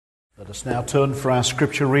Let us now turn for our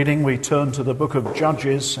scripture reading. We turn to the book of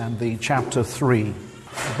Judges and the chapter 3.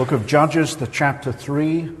 The book of Judges, the chapter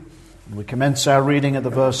 3. And we commence our reading at the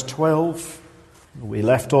verse 12. We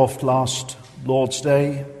left off last Lord's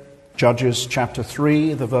Day. Judges chapter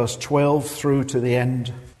 3, the verse 12 through to the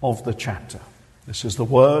end of the chapter. This is the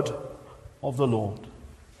word of the Lord.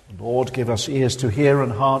 The Lord give us ears to hear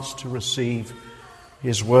and hearts to receive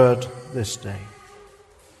his word this day.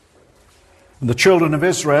 And the children of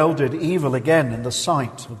Israel did evil again in the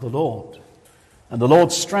sight of the Lord. And the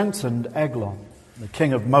Lord strengthened Eglon, the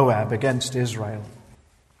king of Moab, against Israel,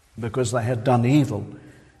 because they had done evil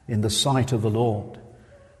in the sight of the Lord.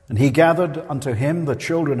 And he gathered unto him the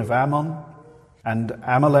children of Ammon and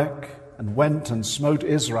Amalek, and went and smote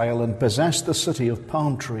Israel, and possessed the city of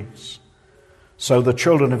palm trees. So the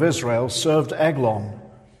children of Israel served Eglon,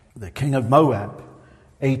 the king of Moab,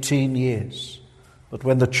 18 years. But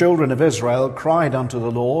when the children of Israel cried unto the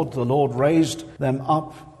Lord raised them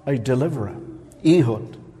up a deliverer,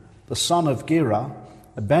 Ehud, the son of Gera,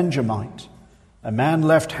 a Benjamite, a man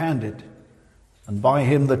left-handed. And by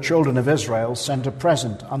him the children of Israel sent a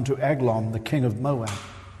present unto Eglon, the king of Moab.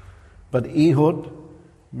 But Ehud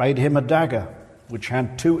made him a dagger, which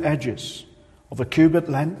had 2 edges, of a cubit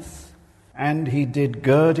length, and he did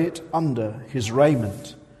gird it under his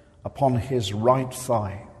raiment upon his right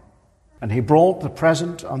thigh. And he brought the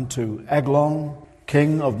present unto Eglon,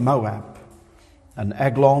 king of Moab. And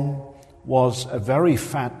Eglon was a very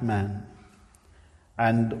fat man.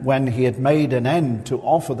 And when he had made an end to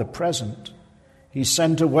offer the present, he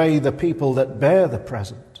sent away the people that bare the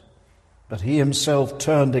present. But he himself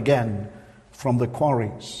turned again from the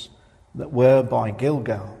quarries that were by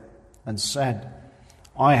Gilgal, and said,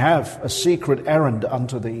 I have a secret errand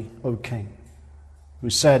unto thee, O king.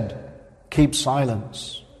 Who said, Keep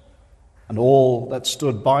silence. And all that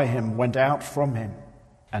stood by him went out from him.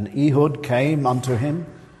 And Ehud came unto him,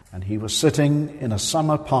 and he was sitting in a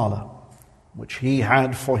summer parlour, which he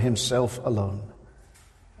had for himself alone.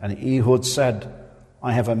 And Ehud said,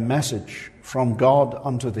 I have a message from God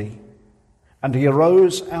unto thee. And he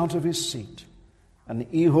arose out of his seat, and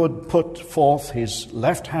Ehud put forth his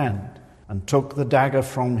left hand, and took the dagger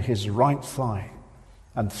from his right thigh,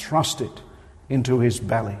 and thrust it into his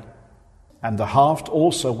belly. And the haft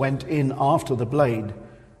also went in after the blade,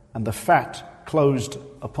 and the fat closed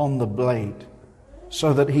upon the blade,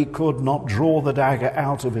 so that he could not draw the dagger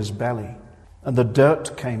out of his belly, and the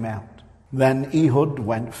dirt came out. Then Ehud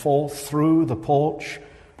went forth through the porch,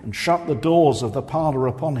 and shut the doors of the parlour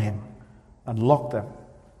upon him, and locked them.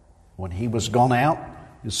 When he was gone out,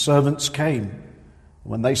 his servants came.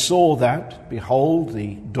 When they saw that, behold,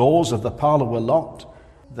 the doors of the parlour were locked,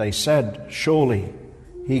 they said, Surely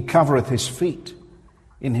he covereth his feet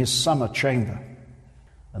in his summer chamber.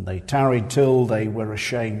 And they tarried till they were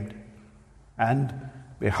ashamed. And,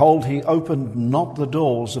 behold, he opened not the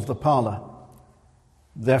doors of the parlour.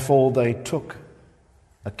 Therefore they took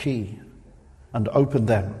a key and opened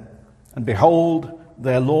them. And behold,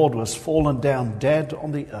 their Lord was fallen down dead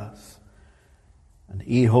on the earth. And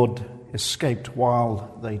Ehud escaped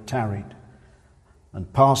while they tarried,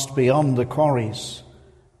 and passed beyond the quarries,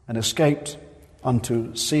 and escaped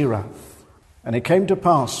unto Serath. And it came to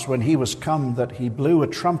pass, when he was come, that he blew a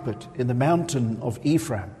trumpet in the mountain of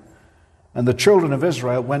Ephraim. And the children of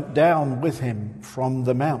Israel went down with him from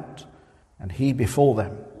the mount, and he before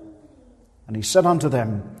them. And he said unto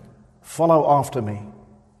them, Follow after me,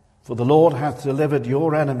 for the Lord hath delivered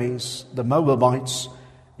your enemies, the Moabites,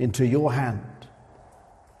 into your hand.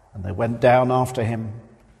 And they went down after him,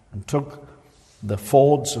 and took the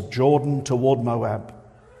fords of Jordan toward Moab,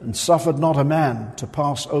 and suffered not a man to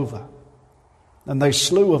pass over. And they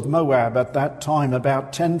slew of Moab at that time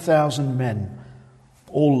about 10,000 men,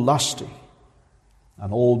 all lusty,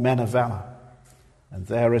 and all men of valour. And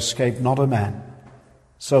there escaped not a man.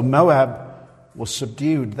 So Moab was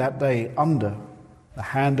subdued that day under the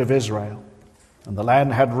hand of Israel, and the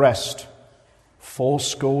land had rest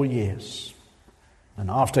 80 years. And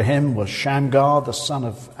after him was Shamgar the son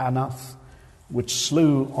of Anath, which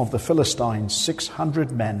slew of the Philistines 600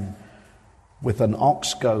 men with an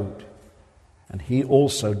ox goad, and he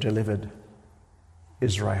also delivered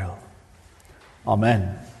Israel.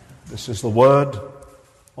 Amen. This is the word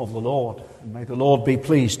of the Lord. And may the Lord be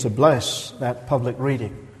pleased to bless that public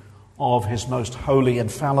reading of his most holy,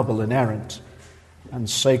 infallible, inerrant, and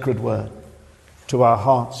sacred word to our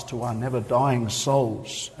hearts, to our never-dying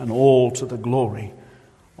souls, and all to the glory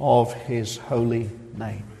of his holy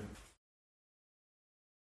name.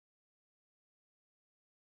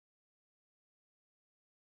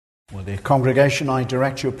 Well, dear congregation, I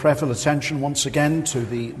direct your prayerful attention once again to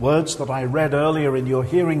the words that I read earlier in your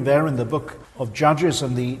hearing there in the book of Judges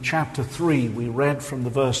and the chapter 3. We read from the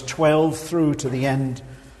verse 12 through to the end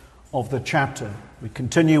of the chapter. We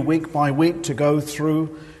continue week by week to go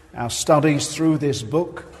through our studies through this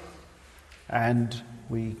book, and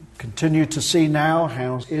we continue to see now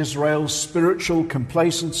how Israel's spiritual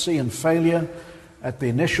complacency and failure at the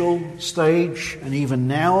initial stage, and even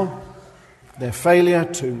now, their failure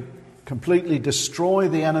to completely destroy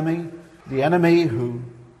the enemy who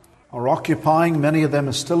are occupying, many of them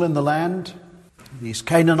are still in the land, these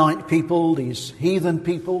Canaanite people, these heathen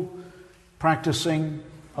people, practicing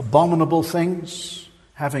abominable things,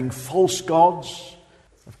 having false gods.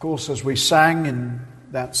 Of course, as we sang in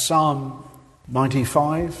that Psalm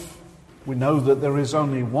 95, we know that there is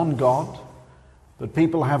only one God, but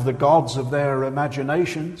people have the gods of their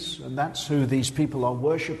imaginations, and that's who these people are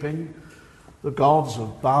worshipping. The gods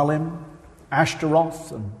of Baalim,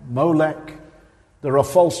 Ashtaroth, and Molech. There are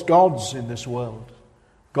false gods in this world,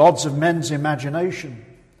 gods of men's imagination.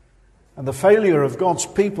 And the failure of God's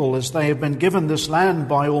people as they have been given this land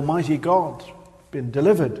by Almighty God, been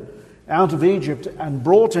delivered out of Egypt and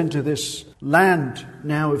brought into this land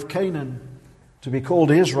now of Canaan to be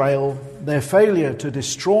called Israel, their failure to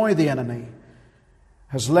destroy the enemy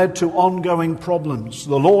has led to ongoing problems.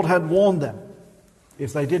 The Lord had warned them.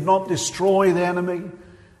 If they did not destroy the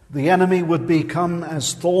enemy would become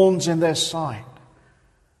as thorns in their side,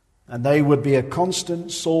 and they would be a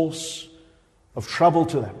constant source of trouble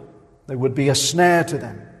to them. They would be a snare to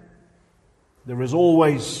them. There is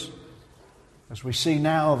always, as we see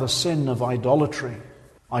now, the sin of idolatry.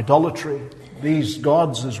 Idolatry, these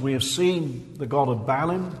gods, as we have seen, the god of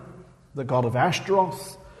Baalim, the god of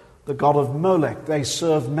Ashtaroth, the god of Molech, they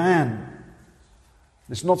serve man.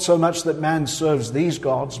 It's not so much that man serves these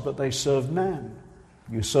gods, but they serve man.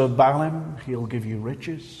 You serve Baalim, he'll give you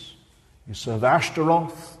riches. You serve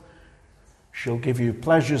Ashtaroth, she'll give you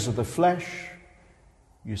pleasures of the flesh.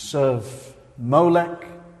 You serve Molech,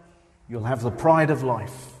 you'll have the pride of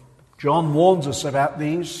life. John warns us about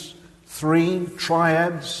these three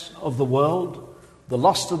triads of the world: the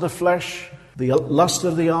lust of the flesh, the lust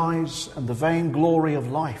of the eyes, and the vainglory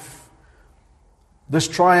of life. This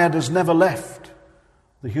triad has never left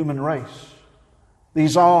the human race.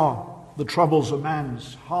 These are the troubles of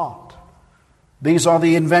man's heart. These are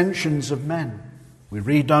the inventions of men. We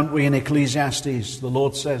read, don't we, in Ecclesiastes, the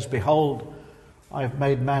Lord says, "Behold, I have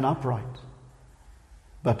made man upright,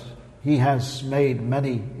 but he has made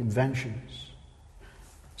many inventions."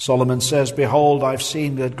 Solomon says, "Behold, I've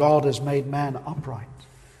seen that God has made man upright,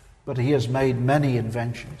 but he has made many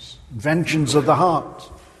inventions." Inventions of the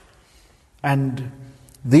heart. And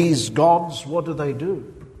these gods, what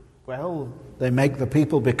do? Well, they make the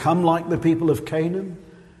people become like the people of Canaan.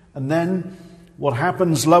 And then what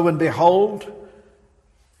happens, lo and behold,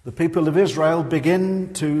 the people of Israel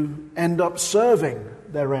begin to end up serving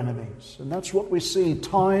their enemies. And that's what we see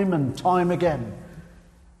time and time again.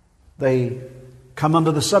 They come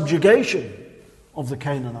under the subjugation of the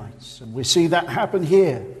Canaanites. And we see that happen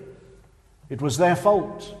here. It was their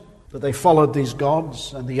fault that they followed these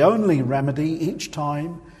gods, and the only remedy each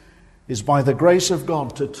time is by the grace of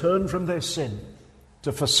God to turn from their sin,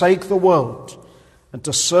 to forsake the world, and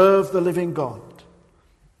to serve the living God.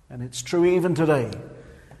 And it's true even today.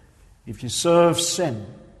 If you serve sin,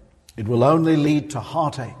 it will only lead to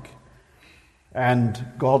heartache and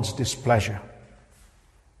God's displeasure,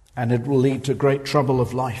 and it will lead to great trouble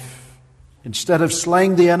of life. Instead of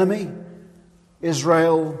slaying the enemy,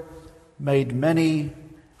 Israel made many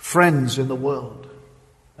friends in the world,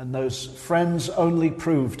 and those friends only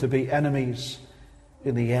proved to be enemies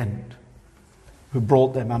in the end, who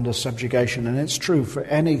brought them under subjugation. And it's true for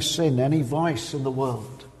any sin, any vice in the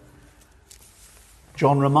world.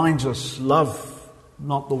 John reminds us, love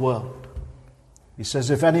not the world. He says,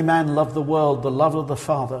 if any man love the world, the love of the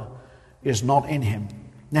Father is not in him.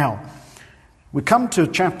 Now, we come to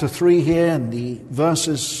chapter 3 here, and the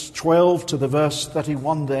verses 12 to the verse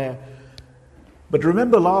 31 there. But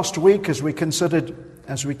remember last week as we considered,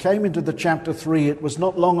 as we came into the chapter 3, it was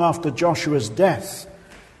not long after Joshua's death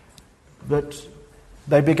that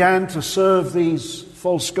they began to serve these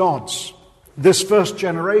false gods. This first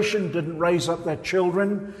generation didn't raise up their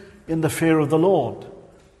children in the fear of the Lord.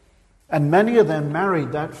 And many of them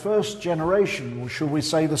married that first generation, or shall we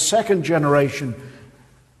say the second generation.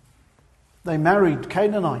 They married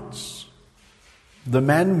Canaanites. The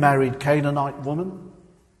men married Canaanite women.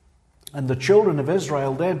 And the children of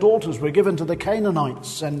Israel, their daughters, were given to the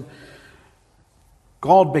Canaanites. And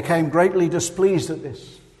God became greatly displeased at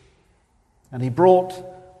this. And he brought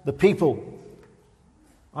the people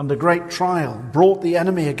under great trial, brought the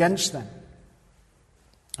enemy against them.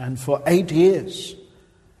 And for 8 years,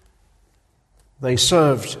 they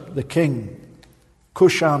served the king,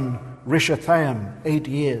 Cushan Rishathaim, 8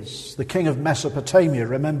 years, the king of Mesopotamia,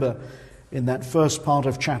 remember in that first part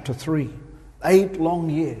of chapter 3. 8 long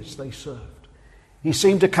years they served. He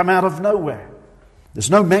seemed to come out of nowhere. There's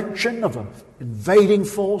no mention of an invading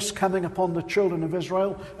force coming upon the children of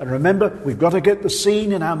Israel. And remember, we've got to get the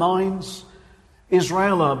scene in our minds.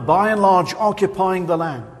 Israel are by and large occupying the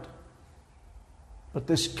land. But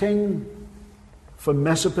this king from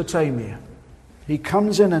Mesopotamia, he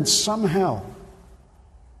comes in and somehow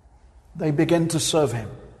they begin to serve him.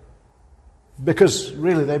 Because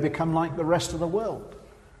really they become like the rest of the world.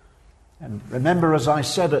 And remember, as I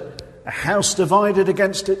said, a house divided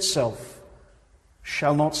against itself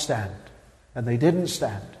shall not stand. And they didn't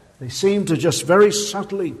stand. They seemed to just very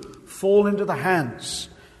subtly fall into the hands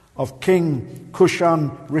of King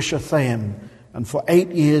Cushan Rishathaim. And for 8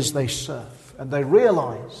 years they serve. And they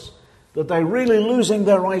realize that they're really losing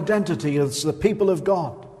their identity as the people of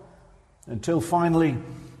God. Until finally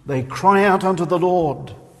they cry out unto the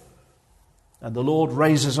Lord. And the Lord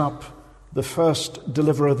raises up the first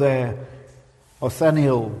deliverer there,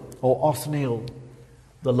 Othniel,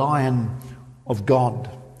 the Lion of God.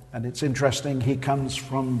 And it's interesting, he comes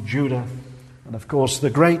from Judah. And of course, the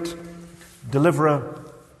great deliverer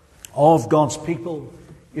of God's people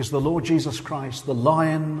is the Lord Jesus Christ, the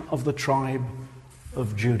Lion of the tribe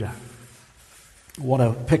of Judah. What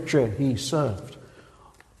a picture he served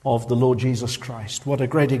of the Lord Jesus Christ. What a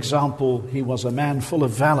great example. He was a man full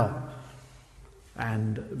of valor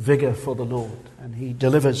and vigor for the Lord, and he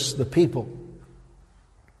delivers the people.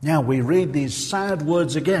 Now we read these sad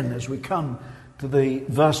words again as we come to the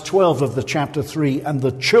verse 12 of the chapter 3. And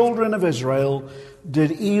the children of Israel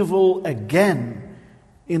did evil again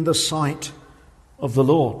in the sight of the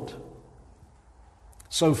Lord.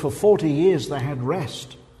 So for 40 years they had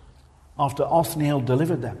rest after Othniel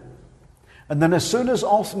delivered them. And then as soon as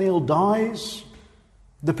Othniel dies,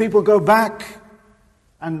 the people go back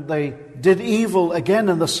and they did evil again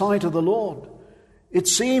in the sight of the Lord. It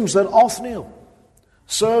seems that Othniel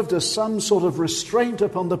served as some sort of restraint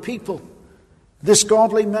upon the people. This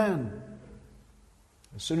godly man,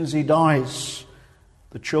 as soon as he dies,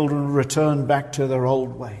 the children return back to their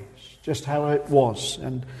old ways, just how it was.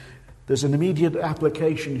 And there's an immediate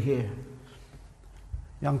application here.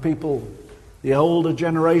 Young people, the older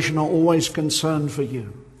generation are always concerned for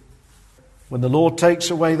you. When the Lord takes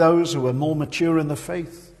away those who are more mature in the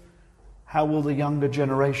faith, how will the younger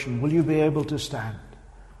generation, will you be able to stand?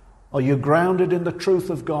 Are you grounded in the truth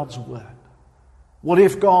of God's word? What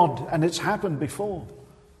if God, and it's happened before,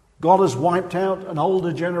 God has wiped out an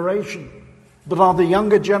older generation, but are the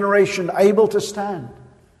younger generation able to stand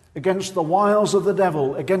against the wiles of the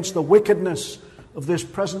devil, against the wickedness of this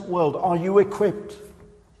present world? Are you equipped?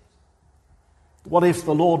 What if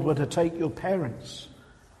the Lord were to take your parents?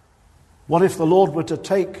 What if the Lord were to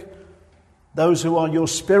take those who are your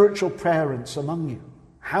spiritual parents among you?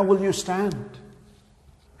 How will you stand?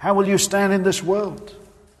 How will you stand in this world?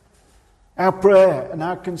 Our prayer and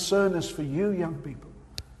our concern is for you, young people.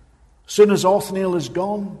 As soon as Othniel is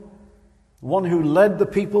gone, the one who led the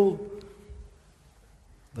people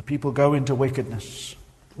go into wickedness.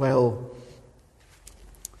 Well,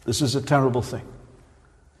 this is a terrible thing.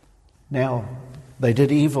 Now, they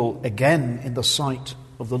did evil again in the sight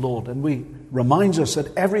of the Lord. And we reminds us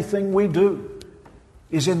that everything we do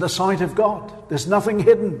is in the sight of God. There's nothing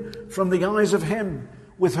hidden from the eyes of Him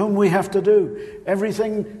with whom we have to do.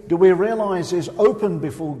 Everything, do we realize, is open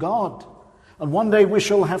before God. And one day we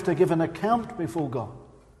shall have to give an account before God.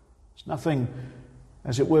 There's nothing,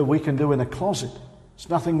 as it were, we can do in a closet. There's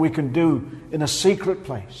nothing we can do in a secret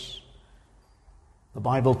place. The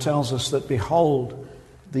Bible tells us that, behold,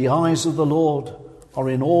 the eyes of the Lord are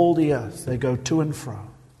in all the earth. They go to and fro.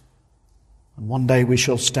 And one day we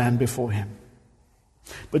shall stand before Him.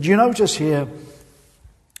 But you notice here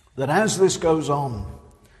that as this goes on,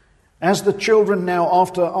 as the children now,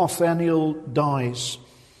 after Othniel dies,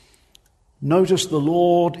 notice the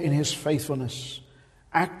Lord in His faithfulness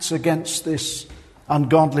acts against this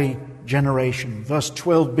ungodly generation. Verse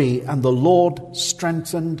 12b, and the Lord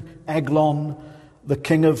strengthened Eglon, the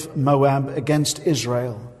king of Moab, against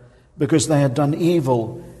Israel, because they had done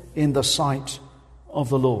evil in the sight of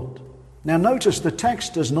the Lord. Now notice the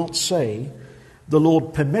text does not say the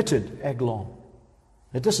Lord permitted Eglon.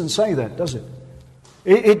 It doesn't say that, does it?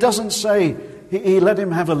 It doesn't say He let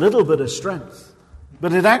him have a little bit of strength.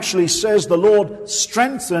 But it actually says the Lord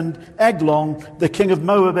strengthened Eglon, the king of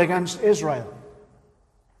Moab, against Israel.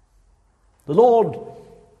 The Lord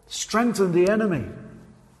strengthened the enemy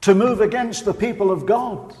to move against the people of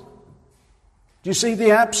God. Do you see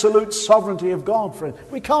the absolute sovereignty of God, friend?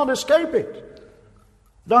 We can't escape it.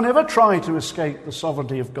 Don't ever try to escape the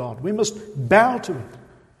sovereignty of God. We must bow to it.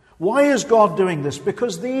 Why is God doing this?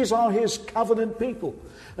 Because these are his covenant people.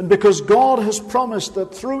 And because God has promised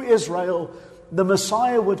that through Israel, the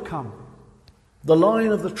Messiah would come. The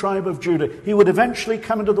Lion of the tribe of Judah. He would eventually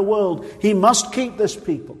come into the world. He must keep this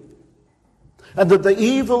people. And that the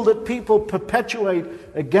evil that people perpetuate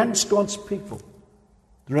against God's people.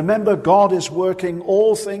 Remember, God is working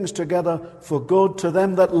all things together for good to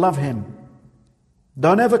them that love him.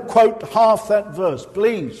 Don't ever quote half that verse,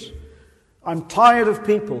 please. I'm tired of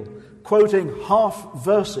people quoting half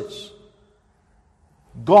verses.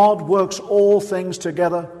 God works all things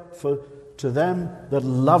together to them that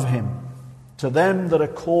love him, to them that are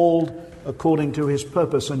called according to his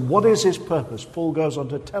purpose. And what is his purpose? Paul goes on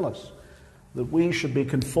to tell us that we should be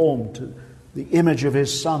conformed to the image of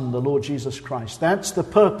his Son, the Lord Jesus Christ. That's the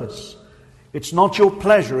purpose. It's not your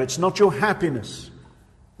pleasure. It's not your happiness.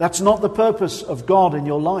 That's not the purpose of God in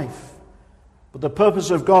your life. But the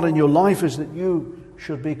purpose of God in your life is that you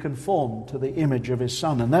should be conformed to the image of his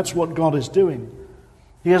Son. And that's what God is doing.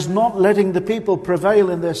 He is not letting the people prevail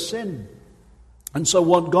in their sin. And so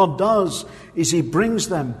what God does is he brings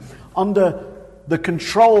them under the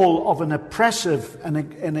control of an oppressive and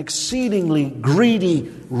an exceedingly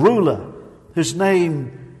greedy ruler. His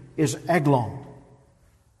name is Eglon.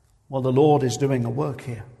 Well, the Lord is doing a work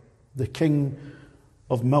here. The king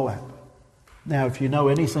of Moab. Now, if you know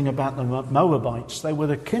anything about the Moabites, they were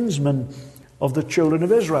the kinsmen of the children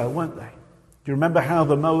of Israel, weren't they? Do you remember how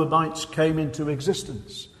the Moabites came into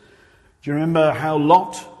existence? Do you remember how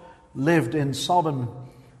Lot lived in Sodom?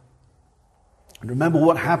 And remember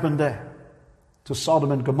what happened there to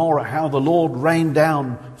Sodom and Gomorrah, how the Lord rained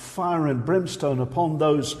down fire and brimstone upon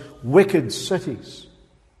those wicked cities,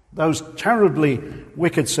 those terribly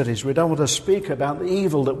wicked cities. We don't want to speak about the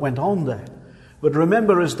evil that went on there. But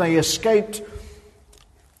remember, as they escaped,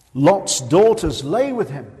 Lot's daughters lay with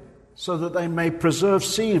him so that they may preserve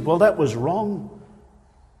seed. Well, that was wrong.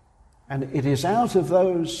 And it is out of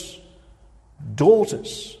those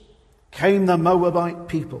daughters came the Moabite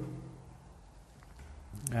people.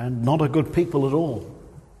 And not a good people at all.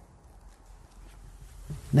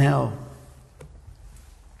 Now,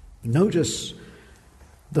 notice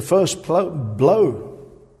the first blow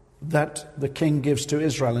that the king gives to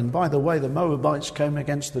Israel. And by the way, the Moabites came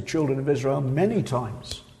against the children of Israel many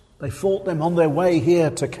times. They fought them on their way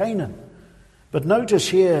here to Canaan. But notice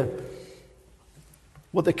here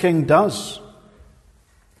what the king does.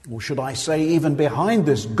 Or should I say, even behind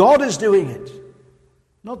this, God is doing it.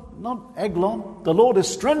 Not Eglon. The Lord has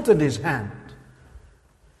strengthened his hand.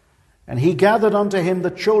 And he gathered unto him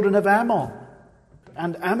the children of Ammon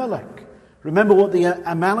and Amalek. Remember what the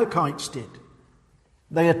Amalekites did.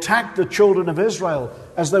 They attacked the children of Israel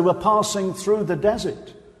as they were passing through the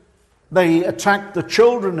desert. They attacked the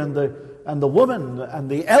children and the women and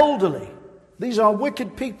the elderly. These are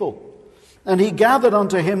wicked people. And he gathered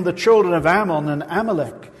unto him the children of Ammon and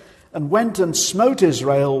Amalek, and went and smote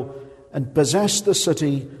Israel, and possessed the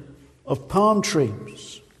city of palm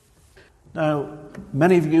trees. Now,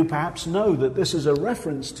 many of you perhaps know that this is a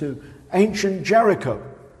reference to ancient Jericho.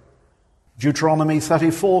 Deuteronomy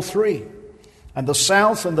 34:3. And the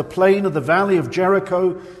south and the plain of the valley of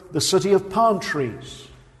Jericho, the city of palm trees.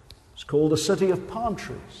 It's called the city of palm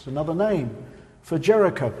trees, another name for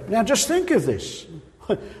Jericho. Now just think of this.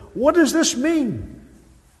 What does this mean?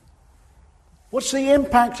 What's the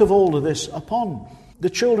impact of all of this upon the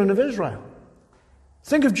children of Israel?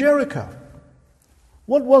 Think of Jericho.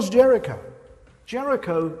 What was Jericho?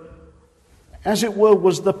 Jericho, as it were,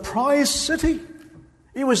 was the prize city.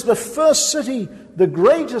 It was the first city, the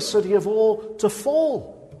greatest city of all, to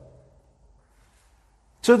fall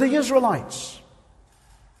to the Israelites.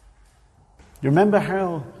 You remember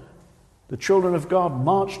how the children of God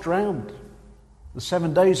marched round the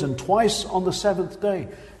 7 days, and twice on the seventh day,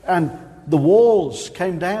 and the walls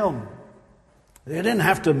came down. They didn't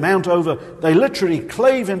have to mount over. They literally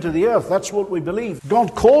clave into the earth. That's what we believe.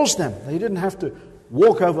 God caused them. They didn't have to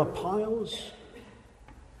walk over piles.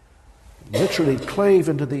 Literally clave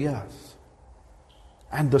into the earth.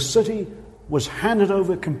 And the city was handed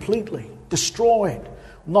over completely, destroyed.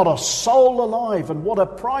 Not a soul alive. And what a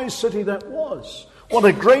prize city that was. What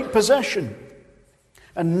a great possession.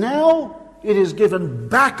 And now it is given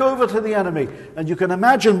back over to the enemy. And you can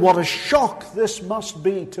imagine what a shock this must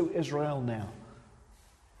be to Israel now.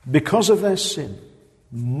 Because of their sin,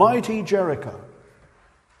 mighty Jericho,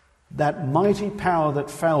 that mighty power that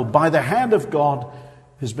fell by the hand of God,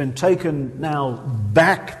 has been taken now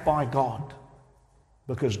back by God.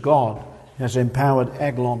 because God has empowered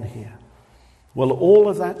Eglon here. Well, all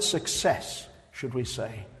of that success, should we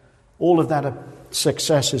say, all of that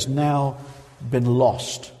success has now been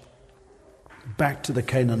lost back to the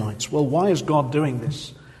Canaanites. Well, why is God doing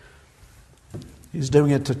this? He's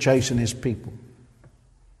doing it to chasten his people.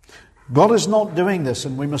 God is not doing this,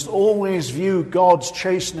 and we must always view God's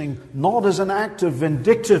chastening not as an act of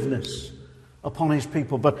vindictiveness upon his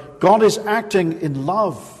people, but God is acting in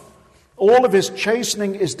love. All of his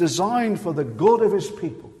chastening is designed for the good of his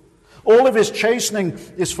people. All of his chastening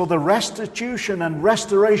is for the restitution and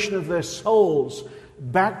restoration of their souls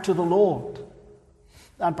back to the Lord.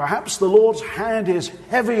 And perhaps the Lord's hand is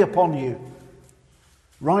heavy upon you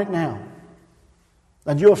right now,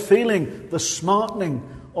 and you're feeling the smartening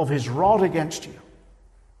of his rod against you.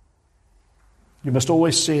 You must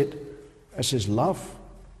always see it as his love.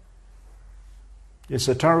 It's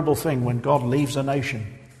a terrible thing when God leaves a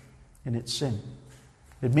nation in its sin.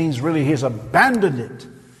 It means really he has abandoned it.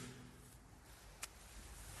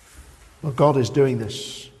 Well, God is doing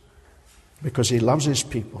this because he loves his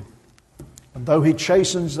people. And though he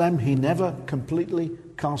chastens them, he never completely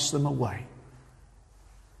casts them away.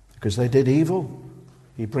 Because they did evil,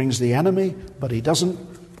 he brings the enemy, but he doesn't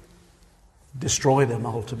destroy them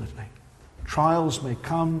ultimately. Trials may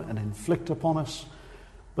come and inflict upon us,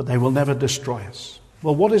 but they will never destroy us.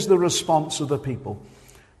 Well, what is the response of the people?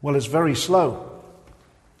 Well, it's very slow.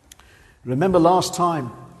 Remember last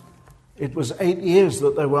time, it was 8 years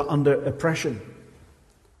that they were under oppression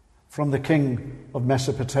from the king of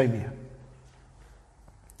Mesopotamia.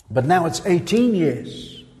 But now it's 18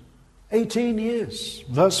 years. 18 years.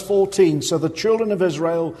 Verse 14, so the children of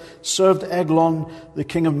Israel served Eglon, the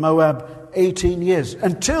king of Moab, 18 years.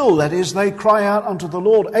 Until, that is, they cry out unto the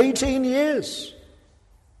Lord. 18 years.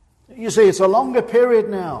 You see, it's a longer period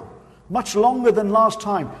now. Much longer than last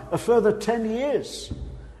time. A further 10 years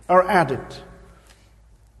are added.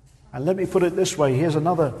 And let me put it this way. Here's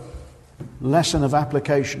another lesson of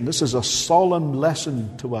application. This is a solemn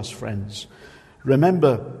lesson to us, friends.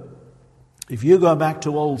 Remember, if you go back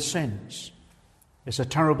to old sins, it's a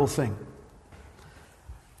terrible thing.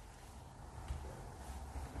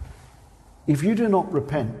 If you do not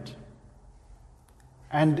repent,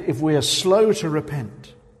 and if we are slow to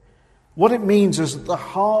repent, what it means is that the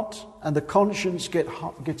heart and the conscience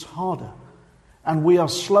gets harder, and we are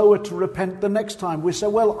slower to repent the next time. We say,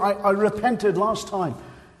 well, I repented last time,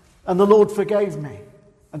 and the Lord forgave me.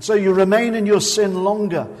 And so you remain in your sin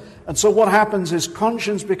longer. And so what happens is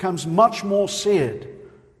conscience becomes much more seared.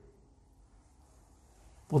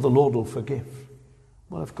 Well, the Lord will forgive.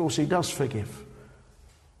 Well, of course he does forgive.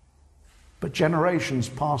 But generations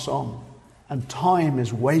pass on, and time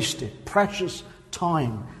is wasted. Precious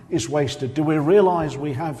time is wasted. Do we realize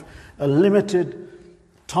we have a limited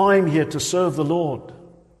time here to serve the Lord?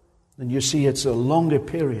 And you see, it's a longer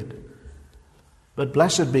period. But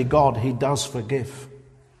blessed be God, he does forgive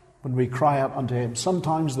when we cry out unto him.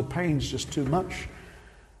 Sometimes the pain's just too much,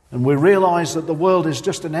 and we realize that the world is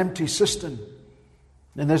just an empty cistern,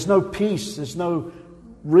 and there's no peace, there's no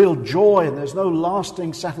real joy, and there's no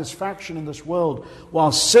lasting satisfaction in this world.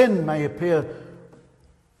 While sin may appear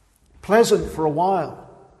pleasant for a while,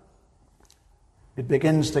 it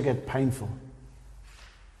begins to get painful.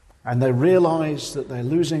 And they realize that they're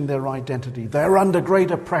losing their identity. They're under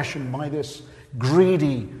great oppression by this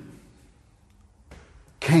greedy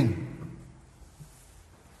king,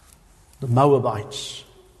 the Moabites.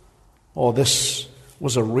 Oh, this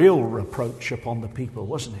was a real reproach upon the people,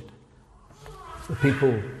 wasn't it? The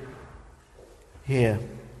people here.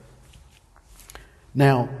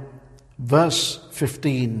 Now, verse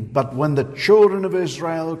 15, but when the children of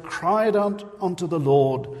Israel cried out unto the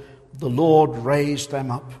Lord raised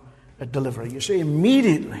them up a deliverer. You see,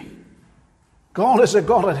 immediately, God is a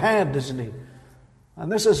God at hand, isn't he?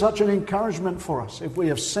 And this is such an encouragement for us. If we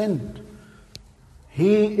have sinned,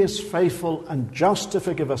 he is faithful and just to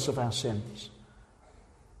forgive us of our sins.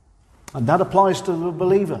 And that applies to the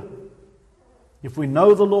believer. If we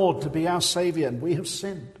know the Lord to be our Savior and we have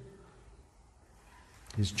sinned,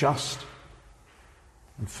 he's just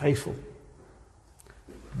and faithful.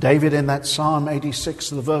 David in that Psalm 86,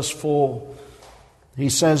 the verse 4, he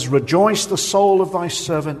says, rejoice the soul of thy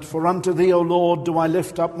servant, for unto thee, O Lord, do I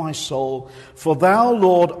lift up my soul. For thou,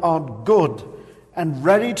 Lord, art good and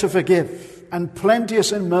ready to forgive, and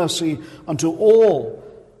plenteous in mercy unto all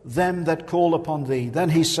them that call upon thee. Then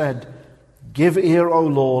he said, give ear, O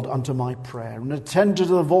Lord, unto my prayer, and attend to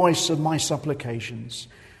the voice of my supplications.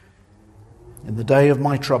 In the day of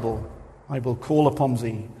my trouble, I will call upon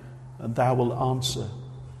thee, and thou wilt answer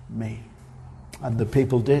me. And the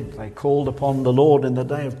people did. They called upon the Lord in the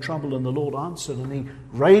day of trouble, and the Lord answered, and he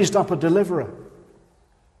raised up a deliverer.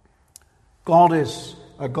 God is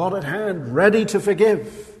a God at hand, ready to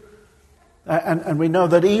forgive. And we know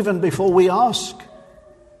that even before we ask,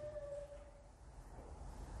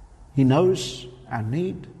 he knows our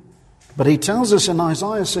need. But he tells us in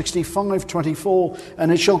Isaiah 65:24,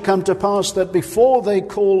 and it shall come to pass that before they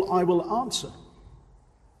call, I will answer.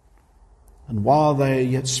 And while they are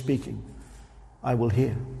yet speaking, I will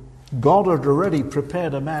hear. God had already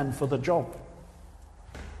prepared a man for the job.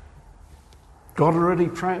 God already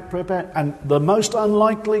prepared, and the most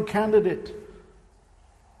unlikely candidate.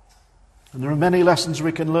 And there are many lessons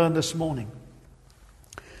we can learn this morning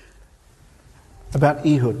about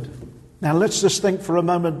Ehud. Now let's just think for a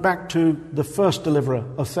moment back to the first deliverer,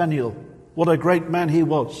 Othniel. What a great man he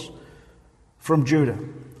was from Judah.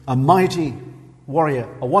 A mighty warrior,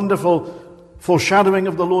 a wonderful foreshadowing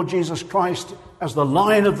of the Lord Jesus Christ as the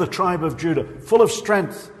Lion of the tribe of Judah, full of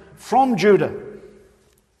strength, from Judah,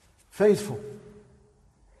 faithful.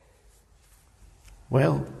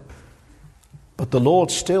 Well, but the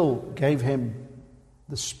Lord still gave him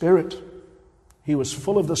the Spirit. He was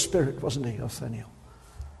full of the Spirit, wasn't he, Othniel?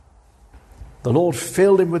 The Lord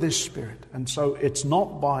filled him with his Spirit. And so it's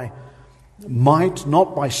not by might,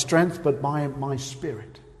 not by strength, but by my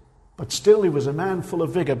Spirit. But still he was a man full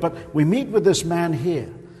of vigor. But we meet with this man here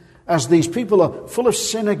as these people are full of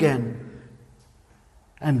sin again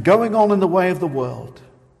and going on in the way of the world.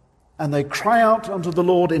 And they cry out unto the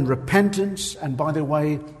Lord in repentance. And by the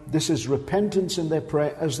way, this is repentance in their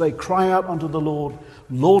prayer as they cry out unto the Lord,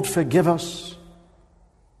 Lord, forgive us.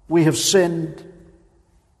 We have sinned.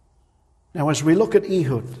 Now, as we look at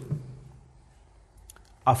Ehud,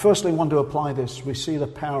 I firstly want to apply this. We see the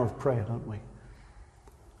power of prayer, don't we?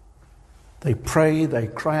 They pray, they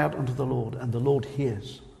cry out unto the Lord, and the Lord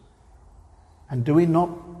hears. And do we not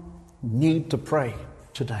need to pray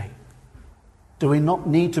today? Do we not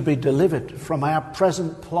need to be delivered from our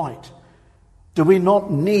present plight? Do we not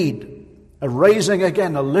need a raising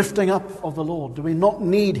again, a lifting up of the Lord? Do we not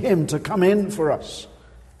need him to come in for us?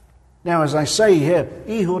 Now, as I say here,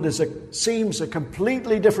 Ehud seems a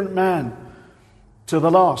completely different man to the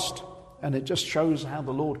last. And it just shows how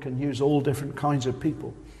the Lord can use all different kinds of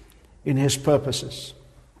people in his purposes.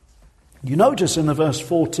 You notice in the verse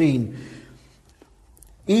 14,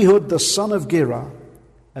 Ehud the son of Gera,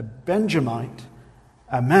 a Benjamite,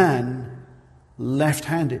 a man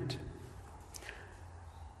left-handed.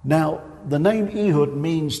 Now, the name Ehud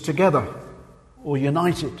means together or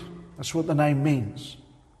united. That's what the name means.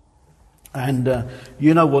 And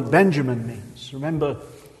you know what Benjamin means. Remember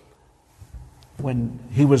when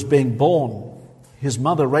he was being born, his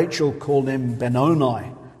mother Rachel called him Benoni,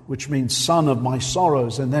 which means son of my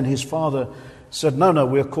sorrows. And then his father said, no,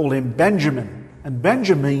 we'll call him Benjamin. And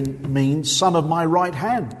Benjamin means son of my right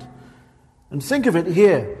hand. And think of it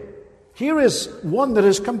here. Here is one that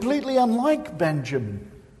is completely unlike Benjamin.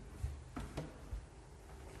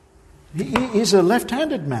 He's a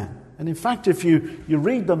left-handed man. And in fact, if you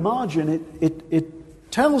read the margin,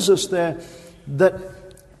 it tells us there that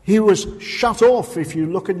he was shut off. If you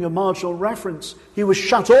look in your marginal reference, he was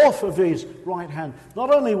shut off of his right hand.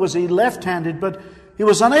 Not only was he left-handed, but he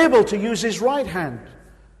was unable to use his right hand.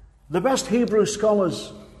 The best Hebrew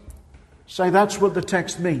scholars say that's what the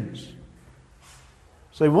text means.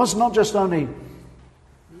 So it was not just only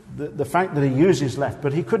the fact that he used his left,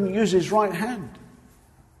 but he couldn't use his right hand.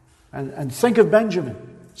 And think of Benjamin,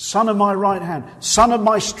 son of my right hand, son of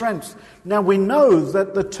my strength. Now we know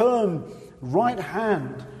that the term right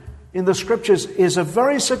hand in the scriptures is a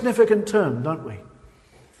very significant term, don't we?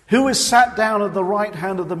 Who is sat down at the right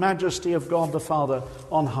hand of the majesty of God the Father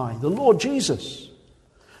on high? The Lord Jesus.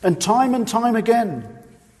 And time again,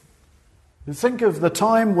 you think of the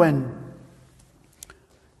time when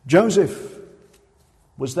Joseph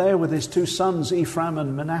was there with his two sons, Ephraim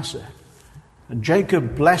and Manasseh. And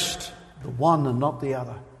Jacob blessed the one and not the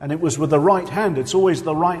other. And it was with the right hand. It's always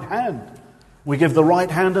the right hand. We give the right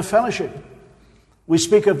hand of fellowship. We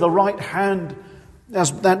speak of the right hand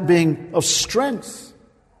as that being of strength.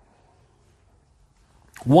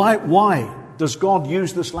 Why does God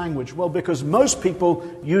use this language? Well, because most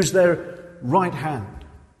people use their right hand.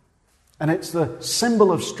 And it's the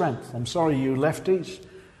symbol of strength. I'm sorry, you lefties,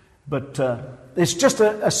 but it's just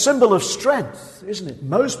a symbol of strength, isn't it?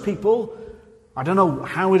 Most people, I don't know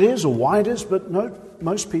how it is or why it is, but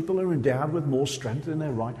most people are endowed with more strength in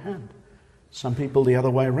their right hand. Some people the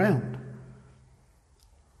other way around.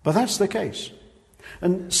 But that's the case.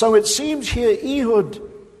 And so it seems here Ehud,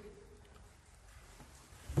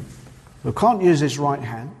 who can't use his right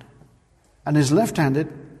hand and is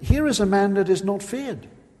left-handed, here is a man that is not feared.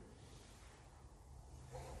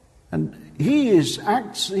 And he is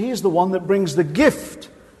the one that brings the gift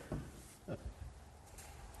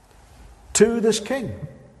to this king,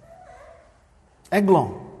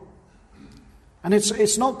 Eglon. And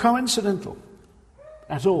it's not coincidental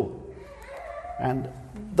at all. And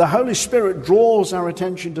the Holy Spirit draws our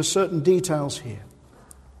attention to certain details here.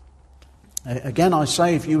 Again, I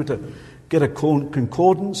say, if you were to get a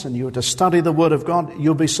concordance and you were to study the Word of God,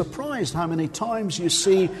 you'll be surprised how many times you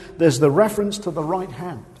see there's the reference to the right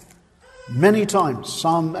hand. Many times.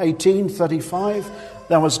 Psalm 18:35,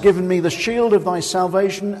 thou hast given me the shield of thy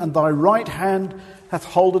salvation, and thy right hand hath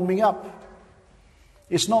holden me up.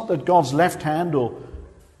 It's not that God's left hand or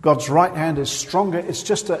God's right hand is stronger. It's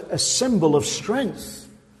just a symbol of strength.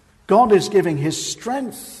 God is giving his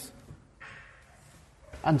strength.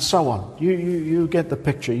 And so on. You get the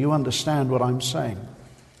picture. You understand what I'm saying.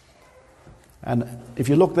 And if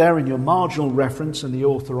you look there in your marginal reference in the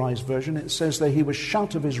Authorized Version, it says that he was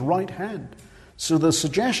shut of his right hand. So the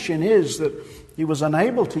suggestion is that he was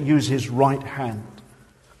unable to use his right hand.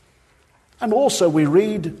 And also we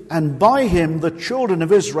read, and by him the children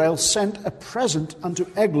of Israel sent a present unto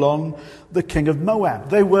Eglon, the king of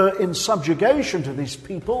Moab. They were in subjugation to these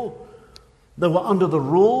people. They were under the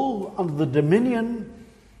rule, under the dominion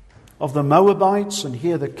of the Moabites, and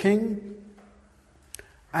here the king.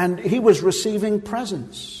 And he was receiving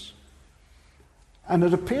presents. And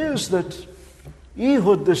it appears that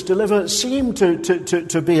Ehud, this deliverer, seemed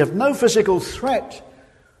to be of no physical threat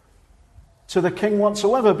to the king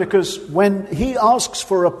whatsoever, because when he asks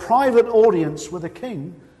for a private audience with the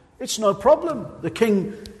king, it's no problem. The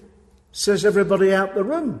king says, everybody out the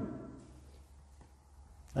room.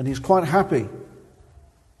 And he's quite happy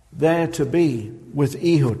there to be with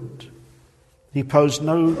Ehud. He posed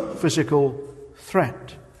no physical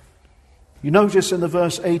threat. You notice in the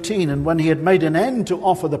verse 18, and when he had made an end to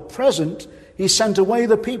offer the present, he sent away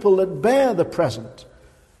the people that bear the present.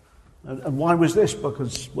 And why was this?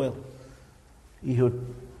 Because, well,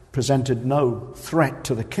 Ehud presented no threat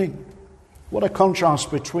to the king. What a contrast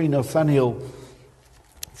between Othniel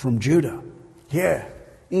from Judah. Here,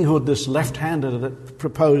 Ehud, this left-hander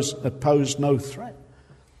that posed no threat.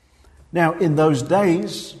 Now, in those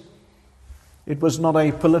days, it was not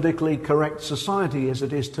a politically correct society as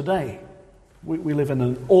it is today. We live in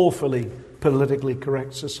an awfully politically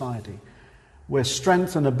correct society where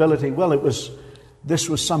strength and ability, this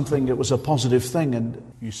was something that was a positive thing,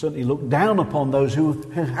 and you certainly looked down upon those who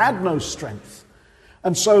had no strength.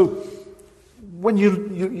 And so when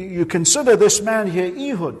you consider this man here,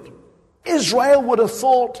 Ehud, Israel would have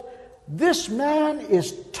thought, this man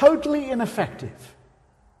is totally ineffective.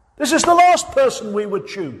 This is the last person we would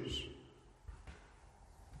choose.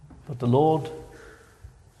 But the Lord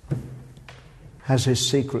has his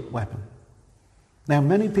secret weapon. Now,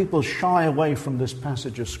 many people shy away from this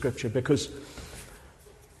passage of Scripture because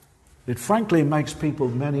it frankly makes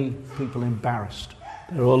many people embarrassed.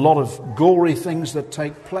 There are a lot of gory things that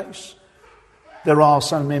take place. There are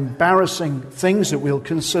some embarrassing things that we'll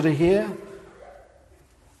consider here.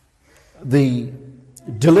 The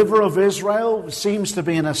deliverer of Israel seems to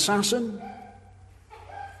be an assassin.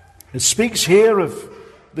 It speaks here of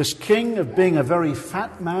this king of being a very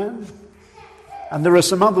fat man. And there are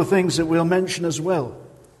some other things that we'll mention as well.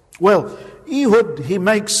 Well, Ehud, he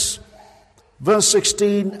makes, verse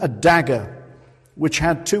 16, a dagger which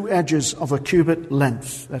had 2 edges of a cubit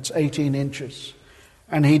length. That's 18 inches.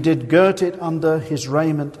 And he did girt it under his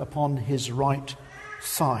raiment upon his right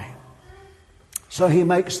thigh. So he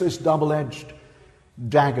makes this double-edged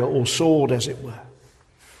dagger or sword, as it were.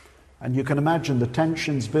 And you can imagine the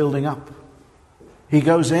tensions building up. He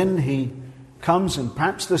goes in, he comes, and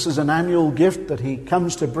perhaps this is an annual gift that he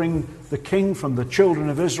comes to bring the king from the children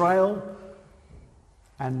of Israel.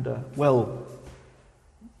 And,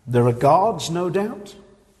 there are guards, no doubt,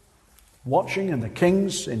 watching, and the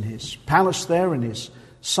king's in his palace there, in his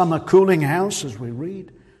summer cooling house, as we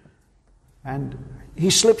read. And he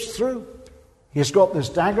slips through. He's got this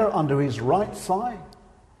dagger under his right thigh,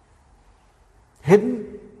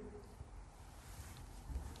 hidden.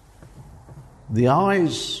 The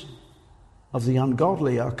eyes of the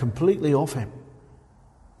ungodly are completely off him.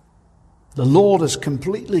 The Lord has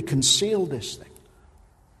completely concealed this thing.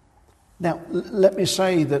 Now, let me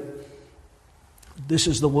say that this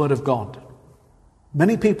is the Word of God.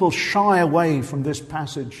 Many people shy away from this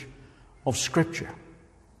passage of Scripture.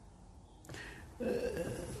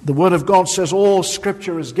 The Word of God says all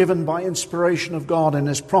Scripture is given by inspiration of God and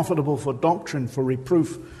is profitable for doctrine, for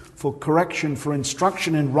reproof, for correction, for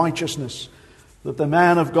instruction in righteousness, that the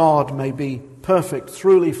man of God may be perfect,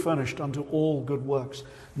 thoroughly furnished unto all good works.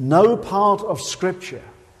 no part of Scripture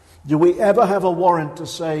do we ever have a warrant to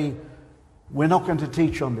say, we're not going to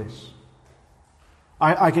teach on this.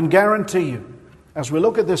 I can guarantee you, as we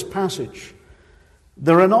look at this passage,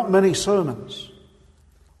 there are not many sermons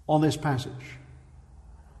on this passage.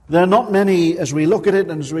 There are not many, as we look at it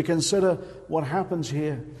and as we consider what happens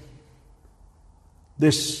here.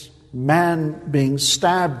 This man being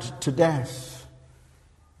stabbed to death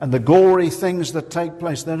and the gory things that take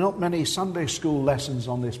place. There are not many Sunday school lessons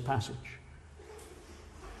on this passage.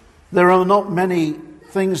 There are not many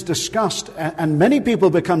things discussed, and many people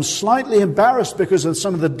become slightly embarrassed because of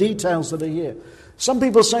some of the details that are here. Some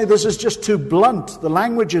people say this is just too blunt. The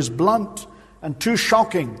language is blunt and too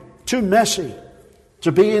shocking, too messy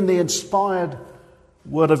to be in the inspired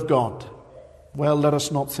Word of God. Well, let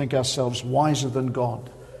us not think ourselves wiser than God.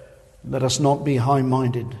 Let us not be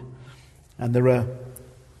high-minded. And there are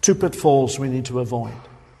two pitfalls we need to avoid.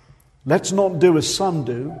 Let's not do as some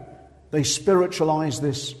do. They spiritualize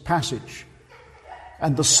this passage,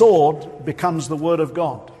 and the sword becomes the Word of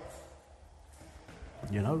God.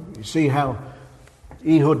 You see how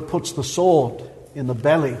Ehud puts the sword in the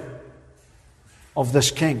belly of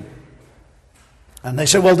this king. And they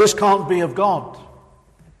say, well, this can't be of God.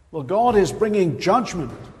 Well, God is bringing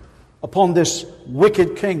judgment upon this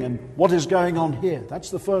wicked king and what is going on here. That's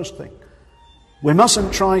the first thing. We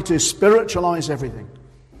mustn't try to spiritualize everything.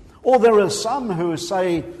 Or there are some who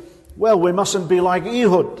say, well, we mustn't be like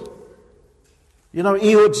Ehud.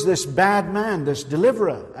 Ehud's this bad man, this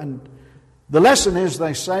deliverer. And the lesson is,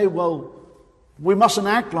 they say, well, we mustn't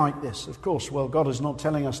act like this. Of course, well, God is not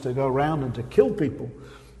telling us to go around and to kill people.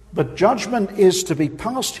 But judgment is to be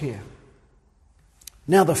passed here.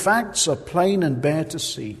 Now, the facts are plain and bare to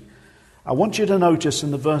see. I want you to notice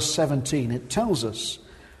in the verse 17, it tells us,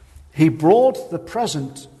 he brought the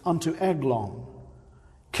present unto Eglon,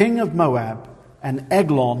 king of Moab, and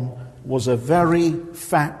Eglon was a very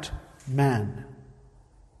fat man.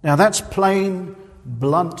 Now that's plain,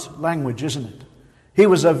 blunt language, isn't it? He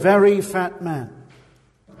was a very fat man.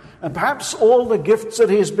 And perhaps all the gifts that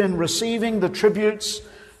he's been receiving, the tributes,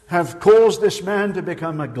 have caused this man to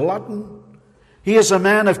become a glutton. He is a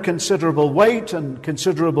man of considerable weight and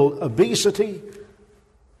considerable obesity.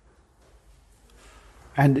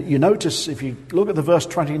 And you notice, if you look at the verse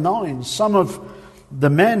 29, some of the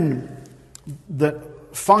men that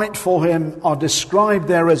fight for him are described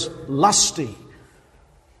there as lusty.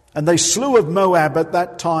 And they slew of Moab at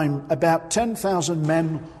that time about 10,000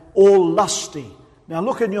 men, all lusty. Now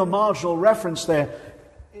look in your marginal reference there.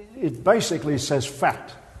 It basically says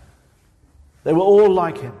fat. They were all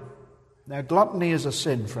like him. Now gluttony is a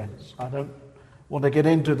sin, friends. I don't want to get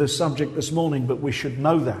into this subject this morning, but we should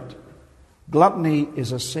know that. Gluttony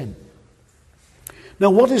is a sin. Now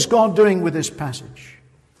what is God doing with this passage?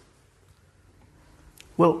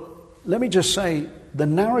 Well, let me just say, the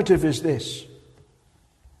narrative is this.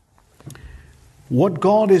 What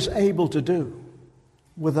God is able to do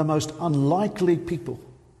with the most unlikely people.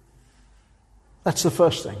 That's the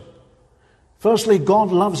first thing. Firstly,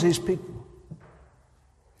 God loves his people.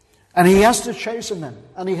 And he has to chasten them.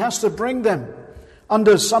 And he has to bring them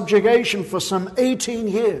under subjugation for some 18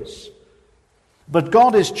 years. But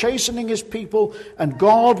God is chastening his people, and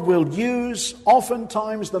God will use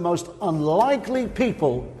oftentimes the most unlikely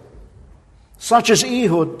people, such as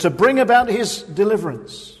Ehud, to bring about his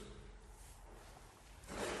deliverance.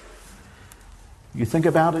 You think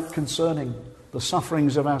about it concerning the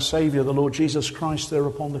sufferings of our Savior, the Lord Jesus Christ, there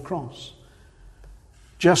upon the cross.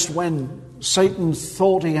 Just when Satan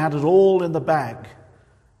thought he had it all in the bag,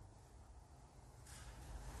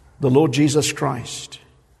 the Lord Jesus Christ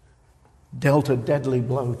dealt a deadly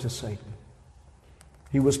blow to Satan.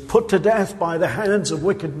 He was put to death by the hands of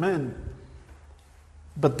wicked men.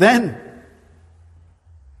 But then,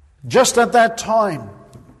 just at that time,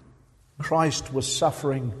 Christ was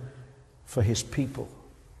suffering for his people,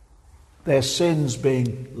 their sins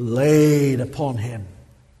being laid upon him.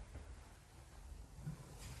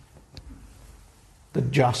 The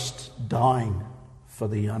just dying for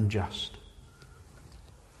the unjust.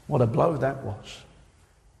 What a blow that was.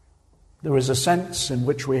 There is a sense in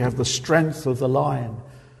which we have the strength of the Lion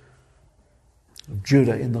of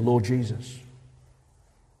Judah in the Lord Jesus.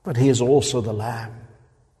 But he is also the Lamb.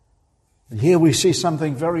 And here we see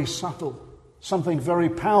something very subtle, something very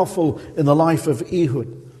powerful in the life of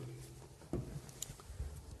Ehud.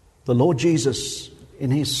 The Lord Jesus,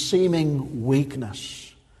 in his seeming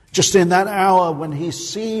weakness, just in that hour when he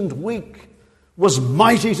seemed weak, was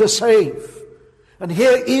mighty to save. And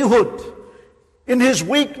here Ehud, in his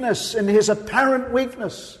weakness, in his apparent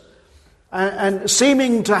weakness, and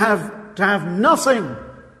seeming to have nothing,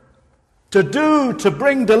 to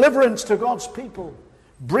bring deliverance to God's people,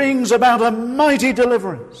 brings about a mighty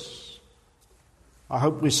deliverance. I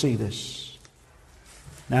hope we see this.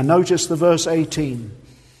 Now notice the verse 18.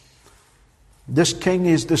 This king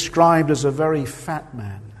is described as a very fat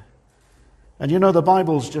man. And you know, the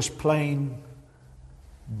Bible's just plain,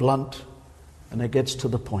 blunt, and it gets to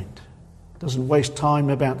the point. Doesn't waste time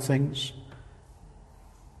about things.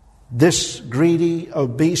 This greedy,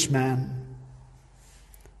 obese man,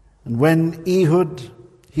 and when Ehud,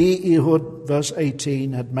 verse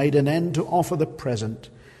 18, had made an end to offer the present,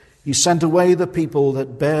 he sent away the people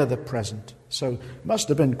that bear the present. So it must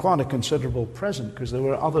have been quite a considerable present, because there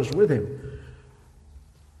were others with him.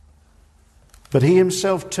 But he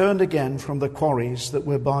himself turned again from the quarries that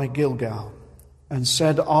were by Gilgal, and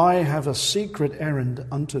said, I have a secret errand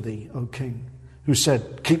unto thee, O king. Who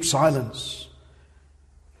said, keep silence.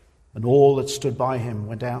 And all that stood by him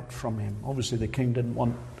went out from him. Obviously the king didn't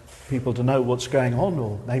want people to know what's going on,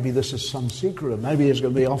 or maybe this is some secret, or maybe he's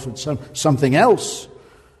going to be offered something else.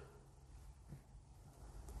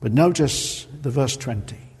 But notice the verse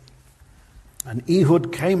 20. And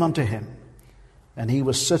Ehud came unto him, and he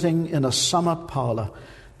was sitting in a summer parlour.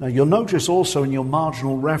 Now you'll notice also in your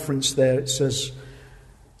marginal reference there it says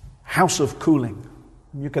house of cooling.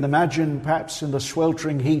 You can imagine perhaps in the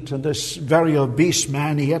sweltering heat, and this very obese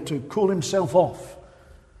man, he had to cool himself off.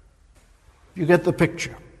 You get the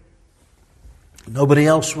picture. Nobody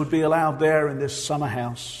else would be allowed there in this summer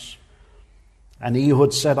house. And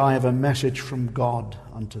Ehud said, I have a message from God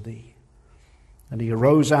unto thee. And he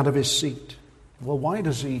arose out of his seat. Well, why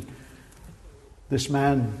does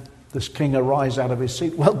this king arise out of his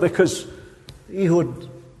seat? Well, because Ehud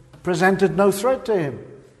presented no threat to him.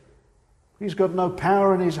 He's got no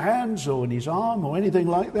power in his hands or in his arm or anything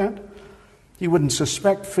like that. He wouldn't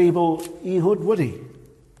suspect feeble Ehud, would he?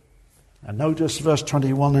 And notice verse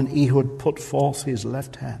 21, and Ehud put forth his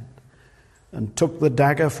left hand and took the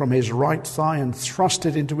dagger from his right thigh and thrust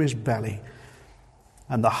it into his belly.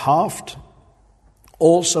 And the haft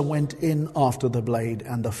also went in after the blade,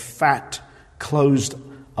 and the fat closed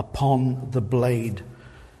upon the blade,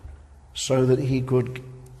 so that he could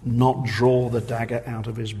not draw the dagger out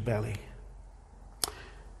of his belly.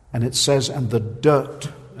 And it says, and the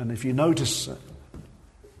dirt, and if you notice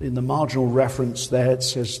in the marginal reference there, it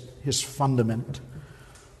says his fundament,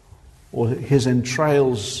 or his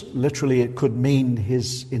entrails. Literally it could mean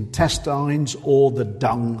his intestines or the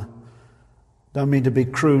dung. Don't mean to be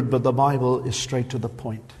crude, but the Bible is straight to the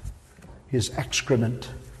point. His excrement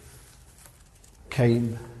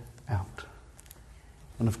came out.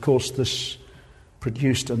 And of course this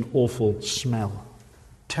produced an awful smell,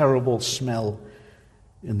 terrible smell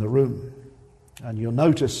in the room. And you'll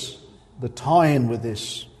notice the tie-in with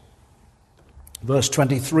this. Verse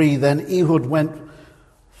 23, then Ehud went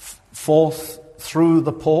forth through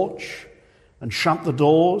the porch and shut the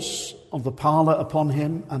doors of the parlour upon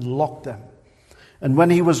him and locked them. And when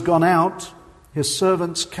he was gone out, his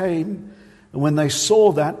servants came, and when they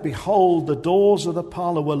saw that, behold, the doors of the